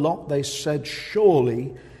parlour were locked, they said,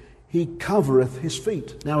 surely he covereth his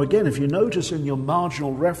feet. Now again, if you notice in your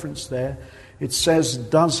marginal reference there, it says,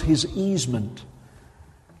 does his easement.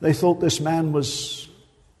 They thought this man was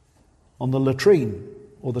on the latrine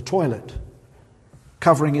or the toilet,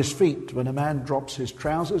 covering his feet. When a man drops his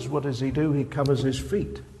trousers, what does he do? He covers his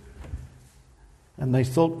feet. And they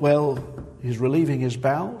thought, well, he's relieving his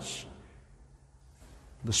bowels.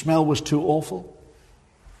 The smell was too awful.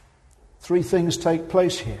 Three things take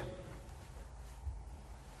place here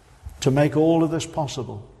to make all of this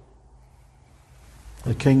possible.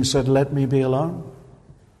 The king said, let me be alone.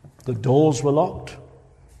 The doors were locked,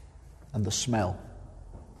 and the smell.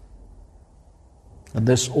 And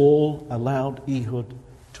this all allowed Ehud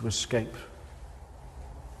to escape.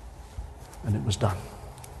 And it was done.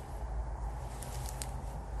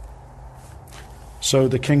 So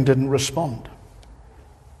the king didn't respond.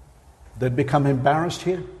 They'd become embarrassed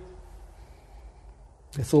here.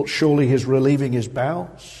 They thought surely he's relieving his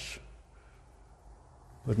bowels.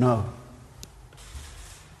 But no.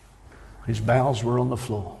 His bowels were on the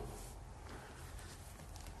floor.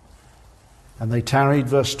 And they tarried,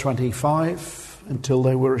 verse 25, until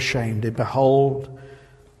they were ashamed. And behold,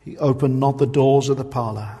 he opened not the doors of the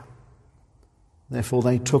parlour. Therefore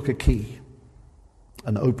they took a key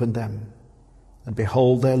and opened them. And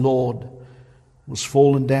behold, their Lord was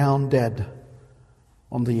fallen down dead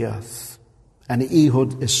on the earth. And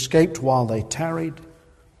Ehud escaped while they tarried,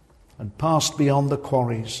 and passed beyond the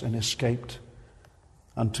quarries, and escaped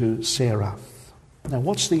unto Seirath. Now,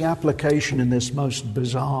 what's the application in this most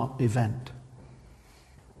bizarre event?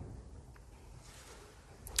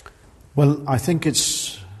 Well, I think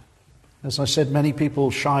it's As I said, many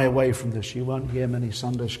people shy away from this. You won't hear many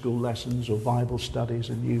Sunday school lessons or Bible studies,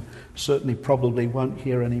 and you certainly probably won't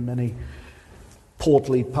hear many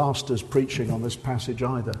portly pastors preaching on this passage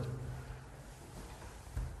either.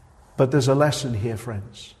 But there's a lesson here,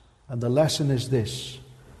 friends. And the lesson is this,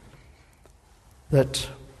 that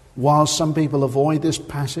while some people avoid this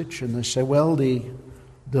passage and they say, well, the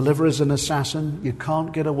deliverer is an assassin, you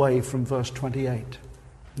can't get away from verse 28.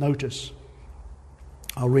 Notice,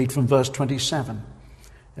 I'll read from verse 27.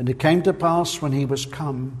 And it came to pass when he was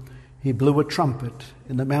come, he blew a trumpet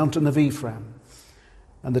in the mountain of Ephraim.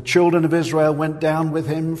 And the children of Israel went down with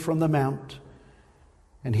him from the mount,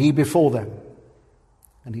 and he before them.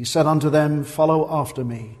 And he said unto them, follow after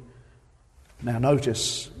me. Now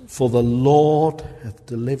notice, for the Lord hath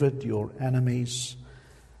delivered your enemies,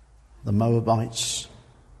 the Moabites,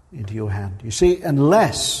 into your hand. You see,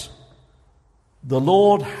 unless the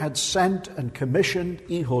Lord had sent and commissioned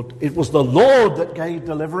Ehud, it was the Lord that gave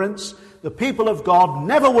deliverance, the people of God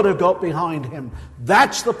never would have got behind him.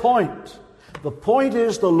 That's the point. The point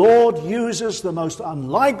is the Lord uses the most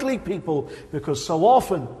unlikely people, because so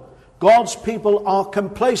often God's people are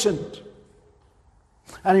complacent.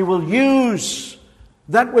 And he will use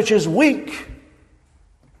that which is weak,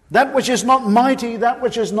 that which is not mighty, that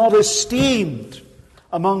which is not esteemed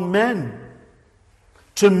among men,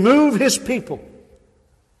 to move his people.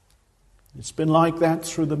 It's been like that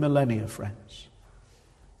through the millennia, friends.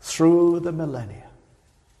 Through the millennia.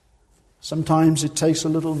 Sometimes it takes a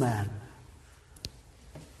little man,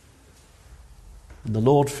 and the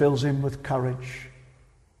Lord fills him with courage.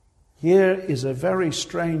 Here is a very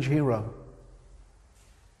strange hero,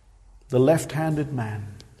 the left-handed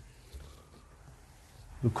man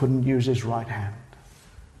who couldn't use his right hand,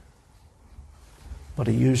 but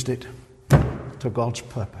he used it to God's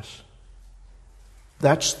purpose.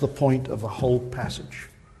 That's the point of the whole passage.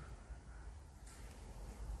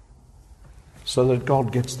 So that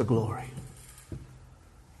God gets the glory,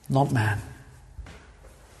 not man.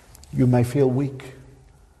 You may feel weak.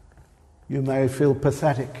 You may feel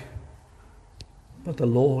pathetic. But the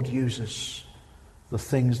Lord uses the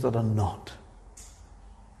things that are not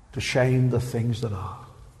to shame the things that are.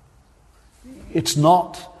 It's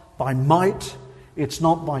not by might. It's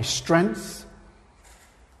not by strength.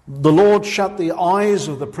 The Lord shut the eyes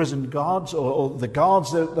of the prison guards or the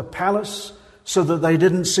guards at the palace so that they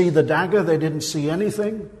didn't see the dagger, they didn't see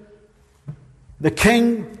anything. The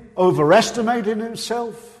king overestimated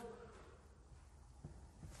himself.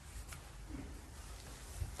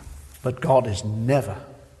 But God is never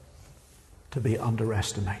to be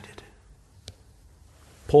underestimated.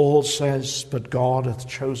 Paul says, but God hath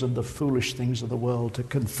chosen the foolish things of the world to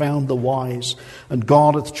confound the wise, and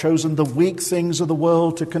God hath chosen the weak things of the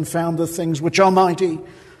world to confound the things which are mighty,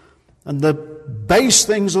 and the base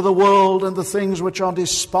things of the world and the things which are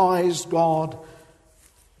despised God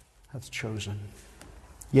hath chosen,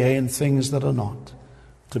 yea, and things that are not,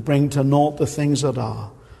 to bring to naught the things that are,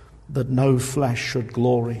 that no flesh should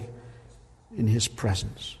glory in his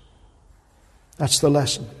presence. That's the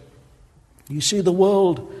lesson. You see, the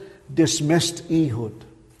world dismissed Ehud.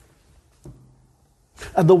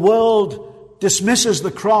 And the world dismisses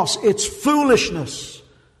the cross. It's foolishness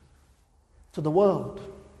to the world.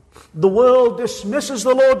 The world dismisses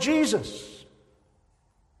the Lord Jesus.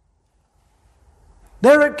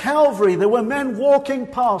 There at Calvary, there were men walking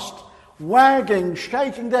past, wagging,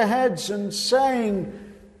 shaking their heads and saying,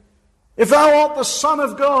 if thou art the Son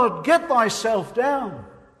of God, get thyself down.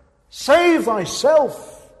 Save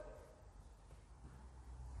thyself.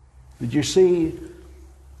 Did you see,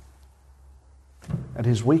 at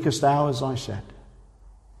his weakest hours, I said,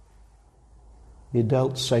 he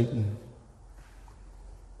dealt Satan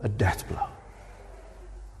a death blow.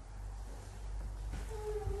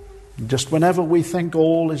 Just whenever we think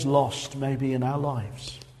all is lost, maybe in our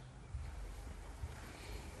lives,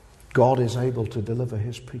 God is able to deliver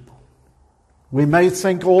his people. We may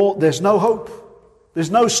think, there's no hope. There's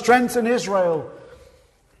no strength in Israel.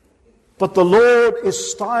 But the Lord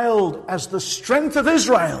is styled as the strength of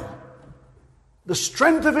Israel, the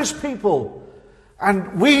strength of his people.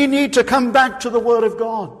 And we need to come back to the Word of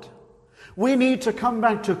God. We need to come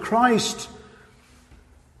back to Christ,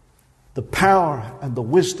 the power and the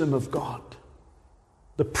wisdom of God.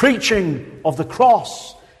 The preaching of the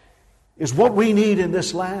cross is what we need in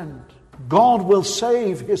this land. God will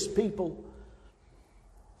save his people.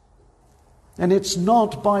 And it's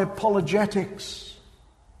not by apologetics.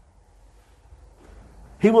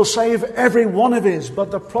 He will save every one of his,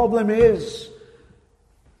 but the problem is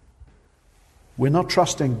we're not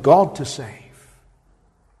trusting God to save.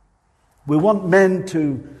 We want men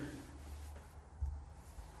to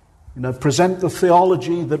present the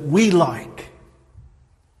theology that we like,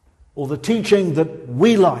 or the teaching that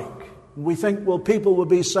we like. We think, well, people will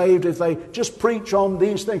be saved if they just preach on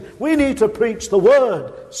these things. We need to preach the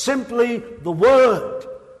Word, simply the Word,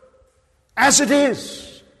 as it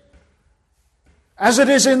is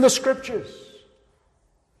in the Scriptures.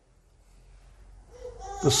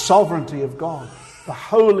 The sovereignty of God, the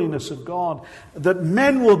holiness of God, that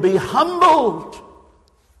men will be humbled.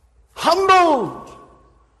 Humbled!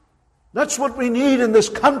 That's what we need in this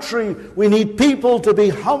country. We need people to be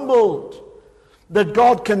humbled. That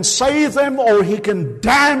God can save them or He can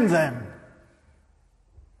damn them.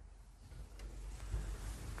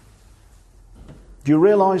 Do you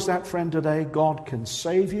realize that, friend, today? God can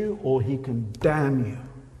save you or He can damn you.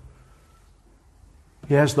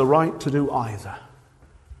 He has the right to do either.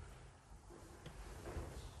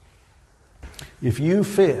 If you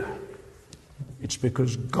fear, it's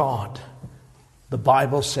because God, the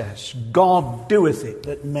Bible says, God doeth it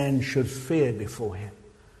that men should fear before Him.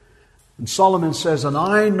 And Solomon says, and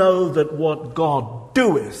I know that what God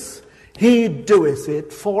doeth, He doeth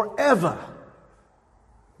it forever.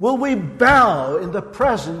 Will we bow in the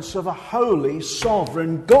presence of a holy,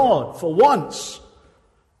 sovereign God for once?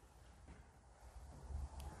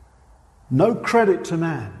 No credit to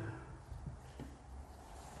man.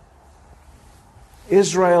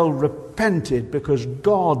 Israel repented because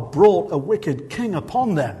God brought a wicked king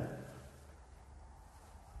upon them.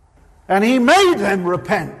 And He made them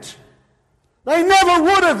repent. They never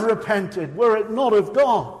would have repented were it not of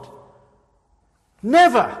God.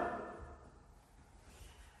 Never.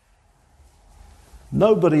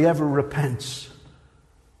 Nobody ever repents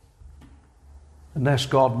unless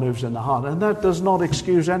God moves in the heart. And that does not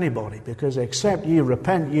excuse anybody, because except ye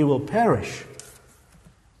repent, ye will perish.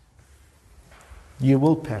 You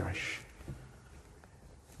will perish.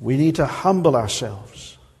 We need to humble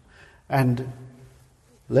ourselves. And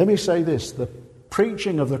let me say this, the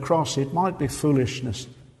preaching of the cross, it might be foolishness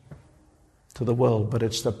to the world, but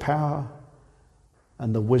it's the power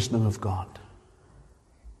and the wisdom of God.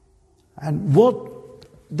 And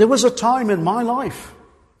there was a time in my life,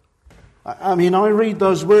 I read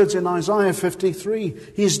those words in Isaiah 53.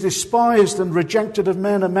 He is despised and rejected of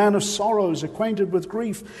men, a man of sorrows, acquainted with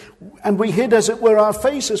grief. And we hid, as it were, our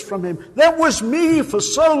faces from Him. That was me for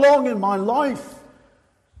so long in my life.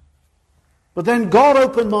 But then God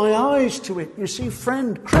opened my eyes to it. You see,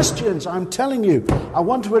 friend, Christians, I'm telling you, I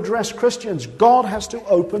want to address Christians. God has to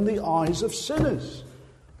open the eyes of sinners.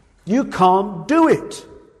 You can't do it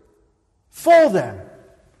for them.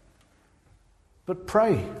 But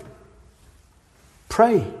pray.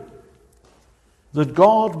 Pray that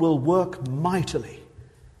God will work mightily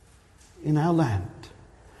in our land,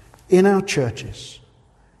 in our churches.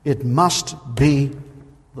 It must be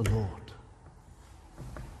the Lord.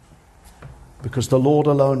 Because the Lord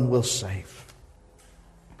alone will save.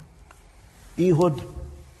 Ehud,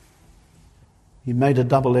 he made a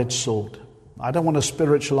double-edged sword. I don't want to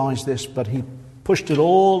spiritualize this, but he pushed it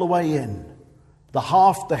all the way in. The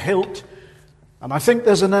haft, the hilt, and I think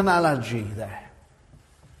there's an analogy there.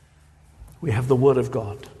 We have the Word of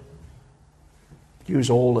God. Use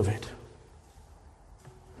all of it.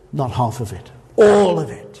 Not half of it. All of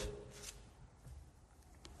it.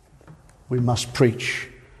 We must preach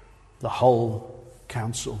the whole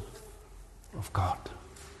counsel of God.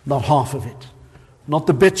 Not half of it. Not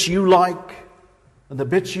the bits you like and the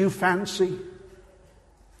bits you fancy,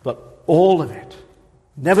 but all of it.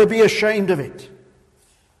 Never be ashamed of it.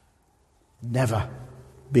 Never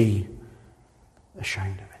be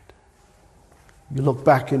ashamed of it. You look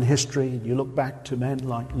back in history, you look back to men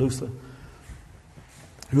like Luther.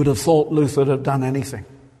 Who would have thought Luther would have done anything?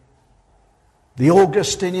 The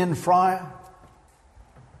Augustinian friar.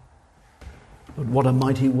 But what a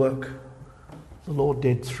mighty work the Lord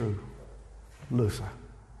did through Luther.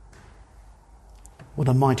 What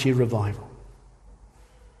a mighty revival.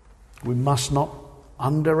 We must not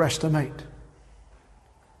underestimate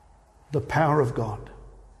the power of God,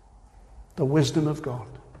 the wisdom of God.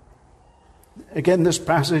 Again, this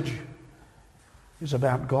passage is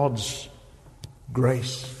about God's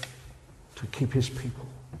grace to keep His people.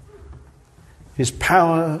 His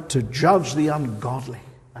power to judge the ungodly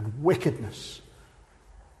and wickedness.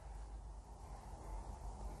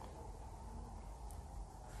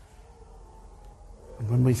 And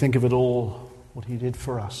when we think of it all, what He did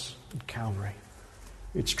for us at Calvary,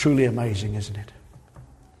 it's truly amazing, isn't it?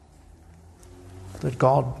 That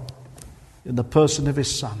God, in the person of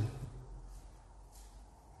His Son,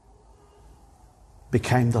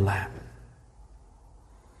 became the Lamb,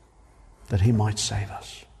 that He might save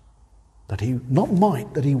us. That He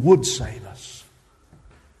would save us.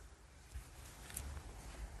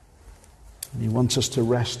 He wants us to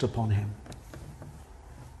rest upon him.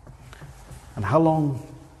 And how long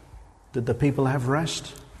did the people have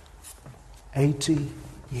rest? 80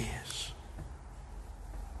 years.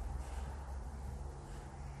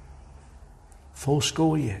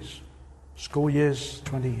 80 years. Score years,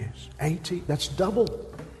 20 years. 80, that's double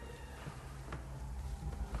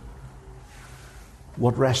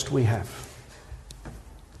what rest we have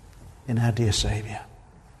in our dear Saviour.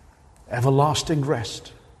 Everlasting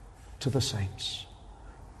rest to the saints.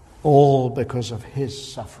 All because of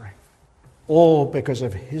his suffering. All because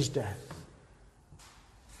of his death.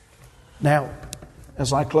 Now,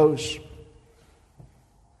 as I close,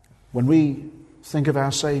 when we think of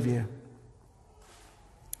our Saviour,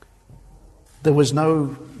 there was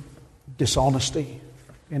no dishonesty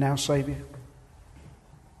in our Saviour.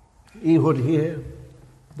 Ehud here,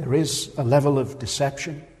 there is a level of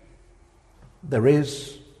deception. There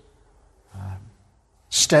is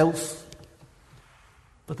stealth.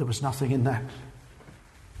 But there was nothing in that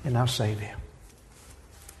in our Saviour.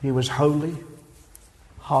 He was holy,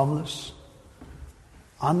 harmless,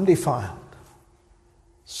 undefiled,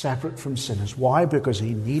 separate from sinners. Why? Because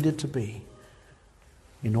he needed to be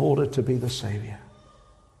in order to be the Saviour.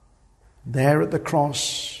 There at the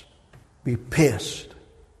cross, be pierced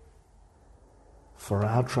for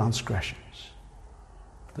our transgressions,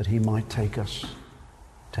 that he might take us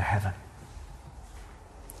to heaven.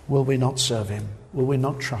 Will we not serve him? Will we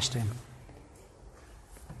not trust him?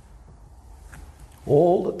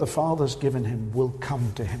 All that the Father's given him will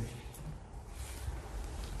come to him.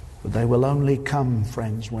 But they will only come,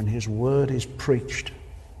 friends, when his word is preached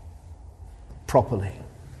properly,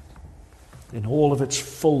 in all of its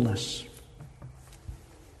fullness,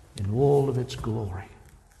 in all of its glory,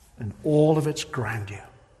 in all of its grandeur,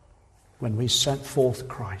 when we set forth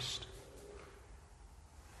Christ.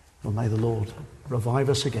 Well, may the Lord revive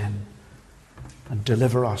us again and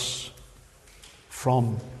deliver us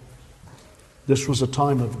from. This was a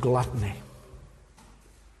time of gluttony.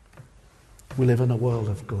 We live in a world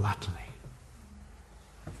of gluttony.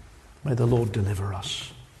 May the Lord deliver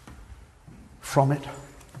us from it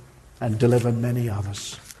and deliver many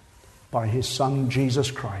others by his Son,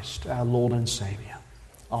 Jesus Christ, our Lord and Saviour.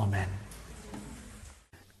 Amen.